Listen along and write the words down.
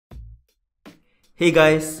Hey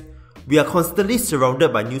guys, we are constantly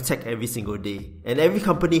surrounded by new tech every single day, and every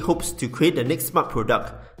company hopes to create the next smart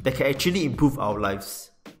product that can actually improve our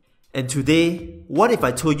lives. And today, what if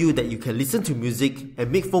I told you that you can listen to music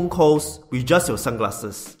and make phone calls with just your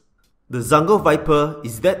sunglasses? The Zungle Viper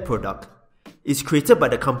is that product. It's created by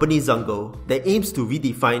the company Zungle that aims to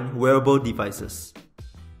redefine wearable devices.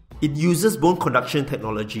 It uses bone conduction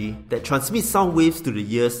technology that transmits sound waves to the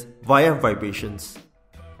ears via vibrations.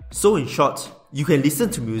 So in short, you can listen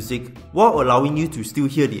to music while allowing you to still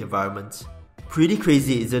hear the environment. Pretty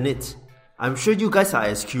crazy, isn't it? I'm sure you guys are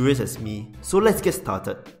as curious as me, so let's get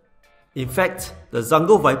started. In fact, the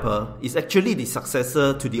Zungle Viper is actually the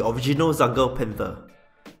successor to the original Zungle Panther.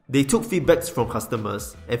 They took feedbacks from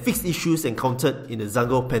customers and fixed issues encountered in the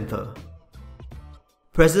Zungle Panther.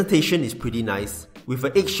 Presentation is pretty nice, with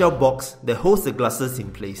an eggshell box that holds the glasses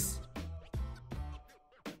in place.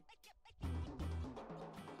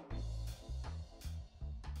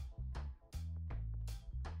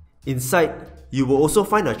 Inside, you will also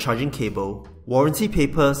find a charging cable, warranty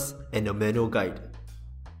papers, and a manual guide.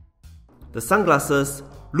 The sunglasses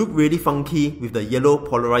look really funky with the yellow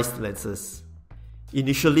polarized lenses.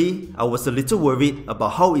 Initially, I was a little worried about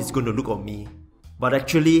how it's going to look on me, but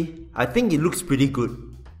actually, I think it looks pretty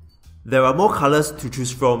good. There are more colors to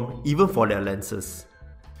choose from even for their lenses.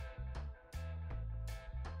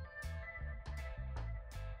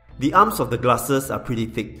 The arms of the glasses are pretty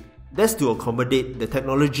thick. That's to accommodate the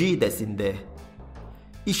technology that's in there.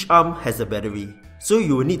 Each arm has a battery, so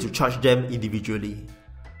you will need to charge them individually.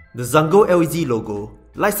 The Zungle LED logo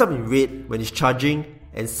lights up in red when it's charging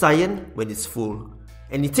and cyan when it's full,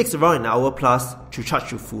 and it takes around an hour plus to charge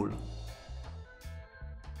to full.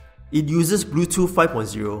 It uses Bluetooth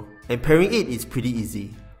 5.0 and pairing it is pretty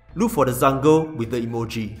easy. Look for the Zungle with the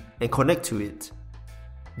emoji and connect to it.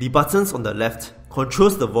 The buttons on the left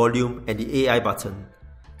controls the volume and the AI button.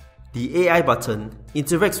 The AI button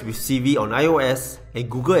interacts with Siri on iOS and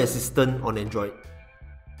Google Assistant on Android.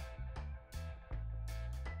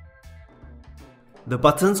 The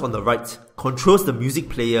buttons on the right controls the music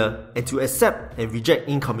player and to accept and reject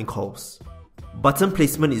incoming calls. Button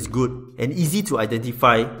placement is good and easy to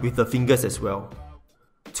identify with the fingers as well.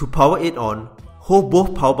 To power it on, hold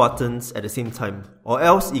both power buttons at the same time, or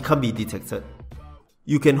else it can't be detected.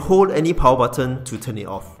 You can hold any power button to turn it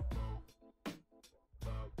off.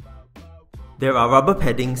 There are rubber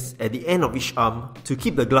paddings at the end of each arm to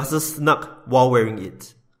keep the glasses snug while wearing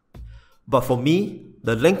it. But for me,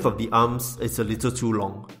 the length of the arms is a little too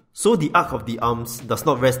long, so the arc of the arms does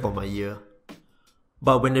not rest on my ear.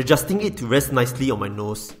 But when adjusting it to rest nicely on my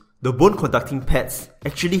nose, the bone conducting pads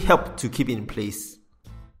actually help to keep it in place.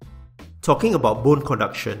 Talking about bone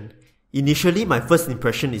conduction, initially my first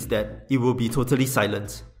impression is that it will be totally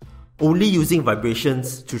silent, only using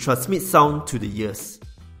vibrations to transmit sound to the ears.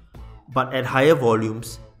 But at higher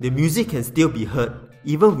volumes, the music can still be heard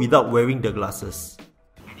even without wearing the glasses.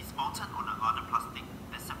 And it's mounted on a harder plastic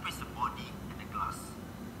that separates the body and the glass.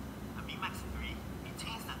 The Mi-Max 3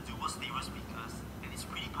 maintains the dual stereo speakers and is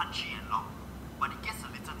pretty punchy and loud, but it gets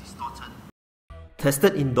a little distorted.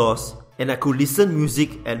 Tested indoors, and I could listen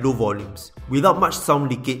music at low volumes without much sound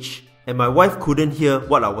leakage, and my wife couldn't hear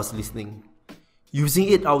what I was listening. Using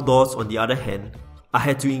it outdoors on the other hand, I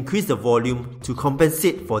had to increase the volume to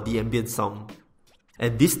compensate for the ambient sound.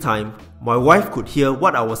 And this time, my wife could hear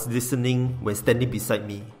what I was listening when standing beside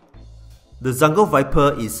me. The Zungle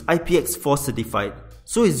Viper is IPX4 certified,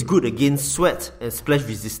 so it's good against sweat and splash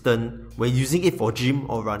resistant when using it for gym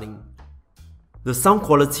or running. The sound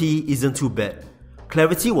quality isn't too bad.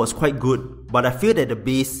 Clarity was quite good, but I feel that the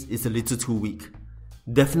bass is a little too weak.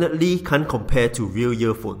 Definitely can't compare to real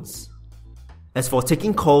earphones. As for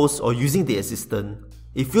taking calls or using the assistant,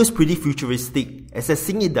 it feels pretty futuristic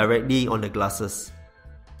accessing it directly on the glasses.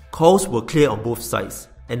 Calls were clear on both sides,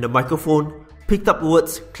 and the microphone picked up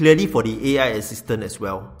words clearly for the AI assistant as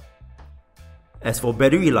well. As for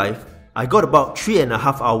battery life, I got about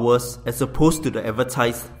 3.5 hours as opposed to the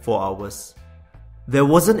advertised 4 hours. There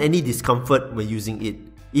wasn't any discomfort when using it,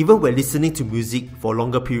 even when listening to music for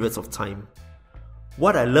longer periods of time.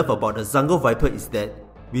 What I love about the Zungle Viper is that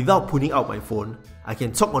without pulling out my phone, I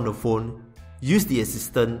can talk on the phone, use the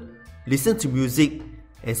assistant, listen to music,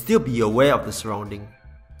 and still be aware of the surrounding.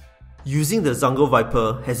 Using the Zungle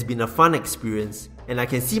Viper has been a fun experience, and I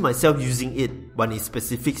can see myself using it but in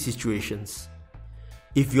specific situations.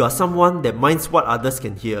 If you are someone that minds what others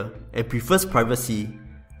can hear and prefers privacy,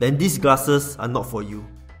 then these glasses are not for you.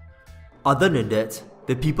 Other than that,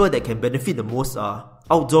 the people that can benefit the most are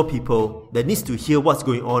outdoor people that needs to hear what's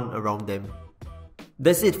going on around them.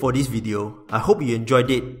 That's it for this video. I hope you enjoyed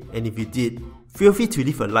it, and if you did, feel free to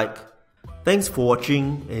leave a like. Thanks for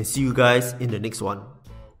watching and see you guys in the next one.